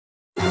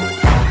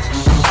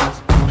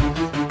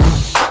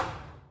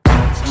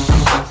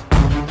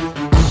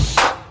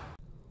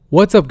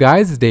What's up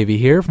guys, it's Davey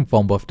here from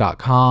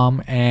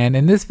PhoneBuff.com, and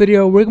in this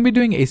video we're going to be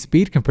doing a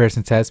speed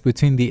comparison test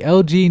between the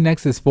LG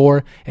Nexus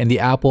 4 and the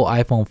Apple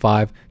iPhone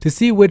 5 to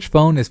see which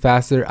phone is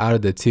faster out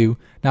of the two.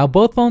 Now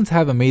both phones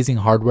have amazing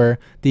hardware.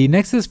 The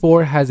Nexus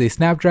 4 has a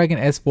Snapdragon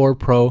S4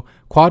 Pro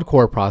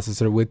quad-core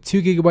processor with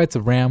 2GB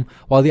of RAM,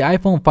 while the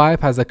iPhone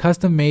 5 has a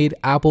custom-made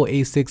Apple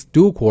A6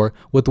 dual-core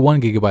with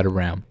 1GB of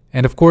RAM.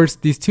 And of course,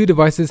 these two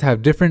devices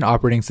have different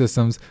operating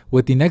systems,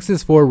 with the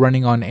Nexus 4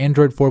 running on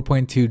Android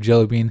 4.2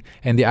 Jelly Bean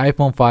and the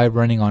iPhone 5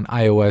 running on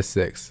iOS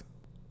 6.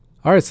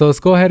 Alright, so let's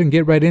go ahead and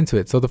get right into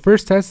it. So the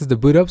first test is the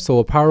boot up, so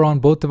we'll power on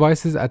both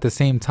devices at the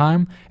same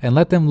time and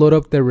let them load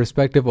up their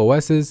respective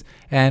OSs.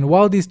 And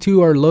while these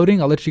two are loading,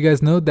 I'll let you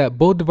guys know that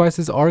both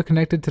devices are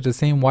connected to the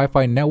same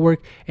Wi-Fi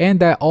network and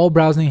that all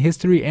browsing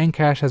history and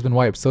cache has been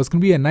wiped. So it's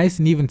going to be a nice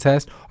and even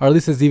test, or at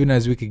least as even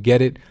as we could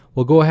get it.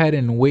 We'll go ahead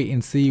and wait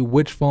and see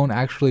which phone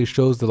actually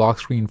shows the lock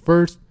screen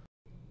first.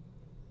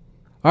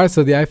 Alright,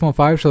 so the iPhone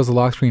 5 shows the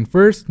lock screen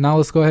first. Now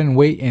let's go ahead and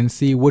wait and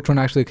see which one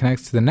actually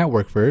connects to the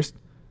network first.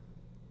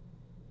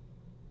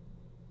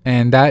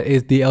 And that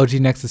is the LG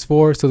Nexus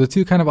 4, so the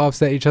two kind of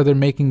offset each other,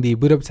 making the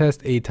boot up test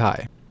a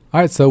tie.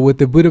 Alright, so with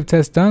the boot up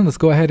test done, let's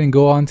go ahead and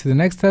go on to the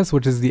next test,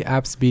 which is the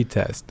app speed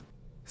test.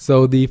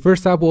 So the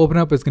first app we'll open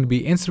up is going to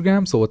be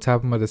Instagram, so we'll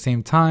tap them at the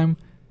same time.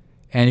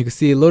 And you can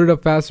see it loaded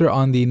up faster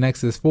on the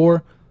Nexus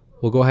 4.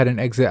 We'll go ahead and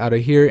exit out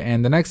of here,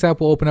 and the next app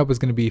we'll open up is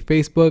going to be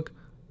Facebook.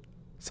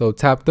 So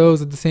tap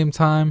those at the same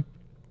time.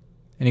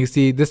 And you can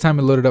see this time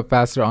it loaded up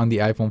faster on the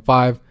iPhone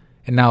 5,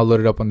 and now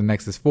loaded up on the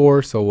Nexus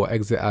 4, so we'll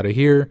exit out of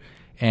here.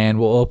 And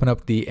we'll open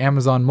up the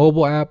Amazon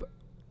mobile app.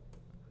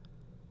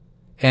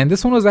 And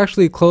this one was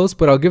actually close,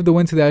 but I'll give the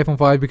win to the iPhone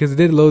 5 because it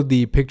did load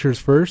the pictures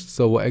first.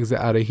 So we'll exit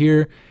out of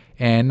here.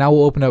 And now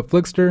we'll open up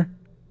Flickster.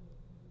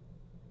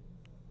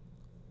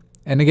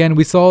 And again,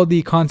 we saw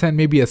the content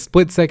maybe a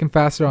split second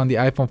faster on the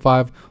iPhone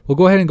 5. We'll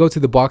go ahead and go to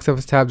the box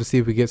office tab to see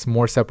if we get some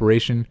more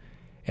separation.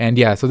 And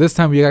yeah, so this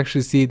time we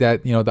actually see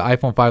that, the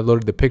iPhone 5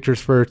 loaded the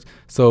pictures first.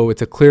 So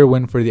it's a clear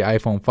win for the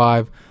iPhone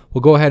 5.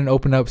 We'll go ahead and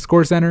open up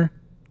Score Center.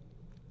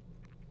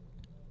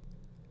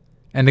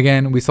 And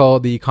again, we saw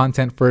the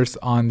content first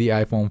on the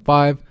iPhone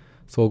 5.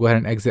 So we'll go ahead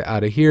and exit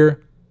out of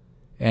here.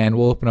 And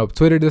we'll open up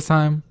Twitter this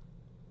time.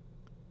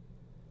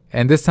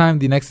 And this time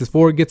the Nexus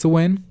 4 gets a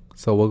win.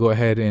 So we'll go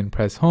ahead and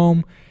press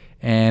home.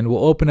 And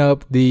we'll open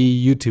up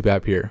the YouTube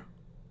app here.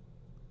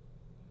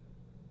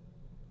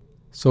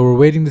 So we're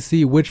waiting to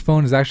see which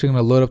phone is actually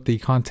going to load up the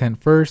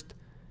content first.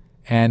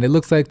 And it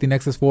looks like the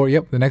Nexus 4,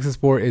 the Nexus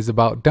 4 is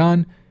about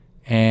done.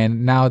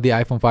 And now the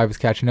iPhone 5 is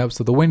catching up.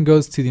 So the win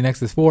goes to the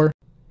Nexus 4.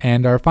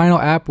 And our final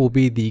app will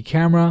be the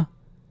camera,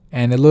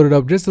 and it loaded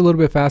up just a little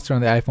bit faster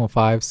on the iPhone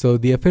 5. So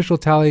the official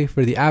tally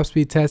for the app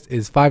speed test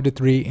is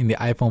 5-3 in the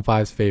iPhone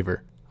 5's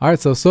favor. Alright,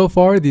 so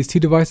far these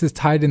two devices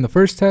tied in the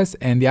first test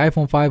and the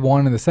iPhone 5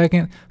 won in the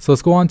second. So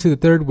let's go on to the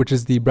third, which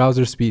is the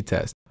browser speed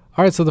test.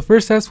 Alright, so the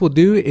first test we'll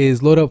do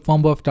is load up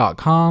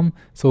PhoneBuff.com.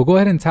 So we'll go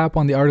ahead and tap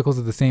on the articles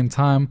at the same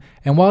time.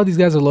 And while these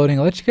guys are loading,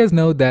 I'll let you guys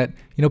know that,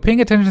 paying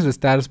attention to the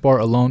status bar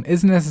alone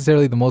isn't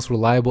necessarily the most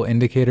reliable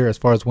indicator as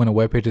far as when a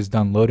web page is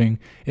done loading.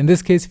 In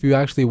this case, if you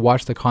actually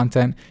watch the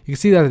content, you can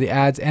see that the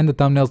ads and the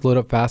thumbnails load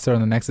up faster on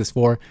the Nexus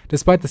 4,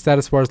 despite the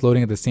status bars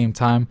loading at the same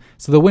time.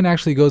 So the win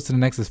actually goes to the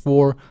Nexus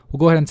 4. We'll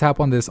go ahead and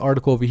tap on this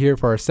article over here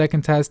for our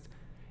second test.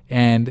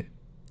 And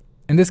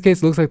in this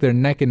case, it looks like they're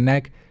neck and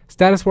neck.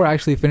 Status bar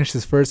actually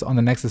finishes first on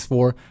the Nexus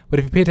 4, but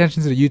if you pay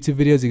attention to the YouTube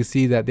videos, you can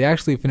see that they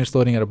actually finished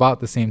loading at about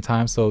the same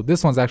time, so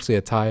this one's actually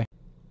a tie.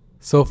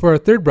 So for our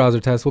third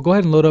browser test, we'll go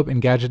ahead and load up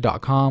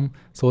Engadget.com.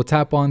 So we'll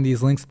tap on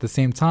these links at the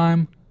same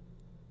time.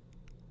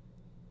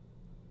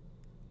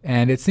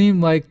 And it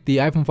seemed like the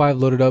iPhone 5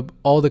 loaded up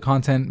all the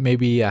content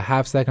maybe a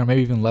half second or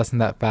maybe even less than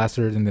that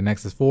faster than the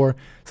Nexus 4.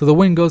 So the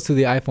win goes to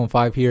the iPhone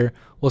 5 here.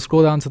 We'll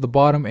scroll down to the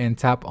bottom and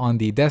tap on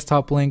the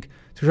desktop link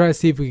to try to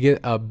see if we get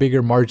a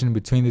bigger margin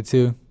between the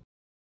two.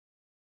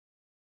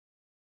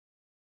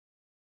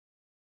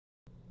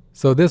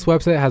 So this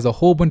website has a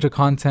whole bunch of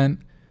content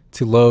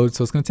to load,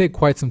 so it's going to take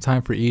quite some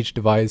time for each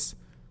device.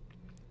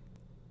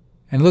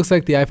 And it looks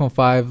like the iPhone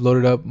 5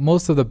 loaded up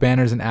most of the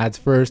banners and ads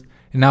first,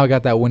 and now I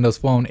got that Windows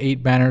Phone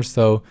 8 banner,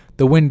 so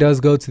the win does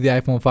go to the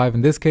iPhone 5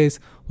 in this case.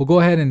 We'll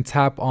go ahead and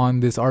tap on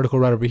this article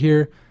right over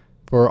here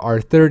for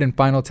our third and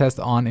final test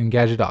on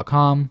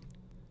Engadget.com.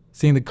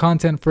 Seeing the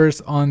content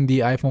first on the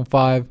iPhone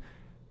 5,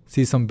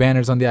 see some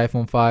banners on the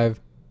iPhone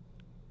 5,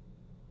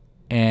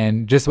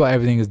 and just about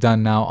everything is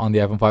done now on the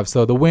iPhone 5.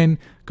 So the win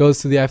goes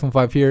to the iPhone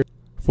 5 here.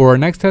 For our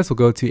next test, we'll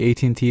go to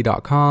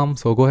AT&T.com.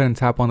 So we'll go ahead and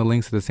tap on the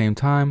links at the same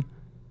time.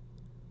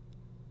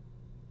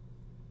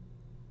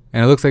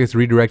 And it looks like it's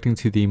redirecting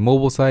to the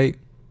mobile site.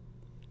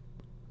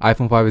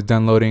 iPhone 5 is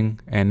done loading,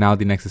 and now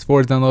the Nexus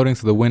 4 is done loading.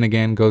 So the win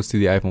again goes to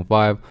the iPhone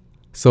 5.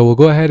 So we'll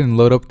go ahead and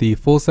load up the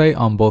full site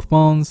on both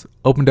phones,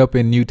 opened up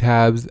in new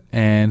tabs.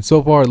 And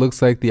so far it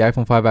looks like the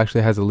iPhone 5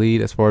 actually has a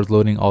lead as far as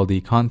loading all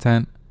the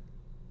content.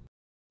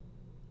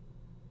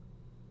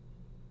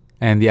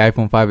 and the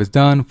iPhone 5 is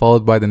done,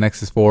 followed by the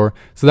Nexus 4.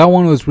 So that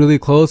one was really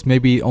close,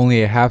 maybe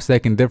only a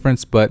half-second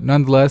difference, but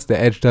nonetheless, the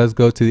edge does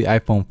go to the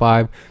iPhone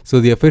 5. So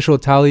the official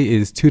tally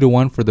is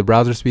 2-1 for the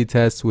browser speed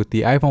test, with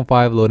the iPhone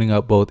 5 loading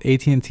up both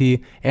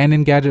AT&T and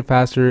Engadget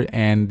faster,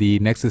 and the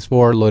Nexus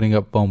 4 loading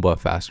up PhoneBuff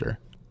faster.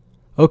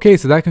 Okay,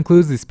 so that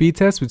concludes the speed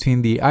test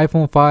between the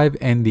iPhone 5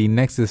 and the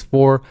Nexus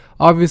 4.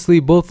 Obviously,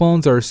 both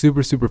phones are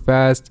super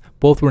fast.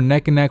 Both were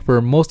neck and neck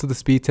for most of the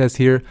speed test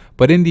here,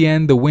 but in the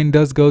end, the win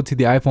does go to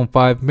the iPhone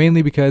 5,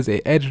 mainly because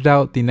it edged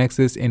out the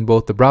Nexus in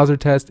both the browser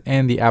test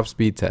and the app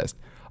speed test.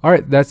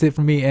 Alright, that's it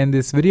for me in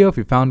this video. If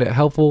you found it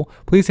helpful,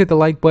 please hit the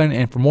like button,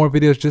 and for more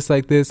videos just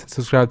like this,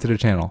 subscribe to the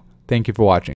channel. Thank you for watching.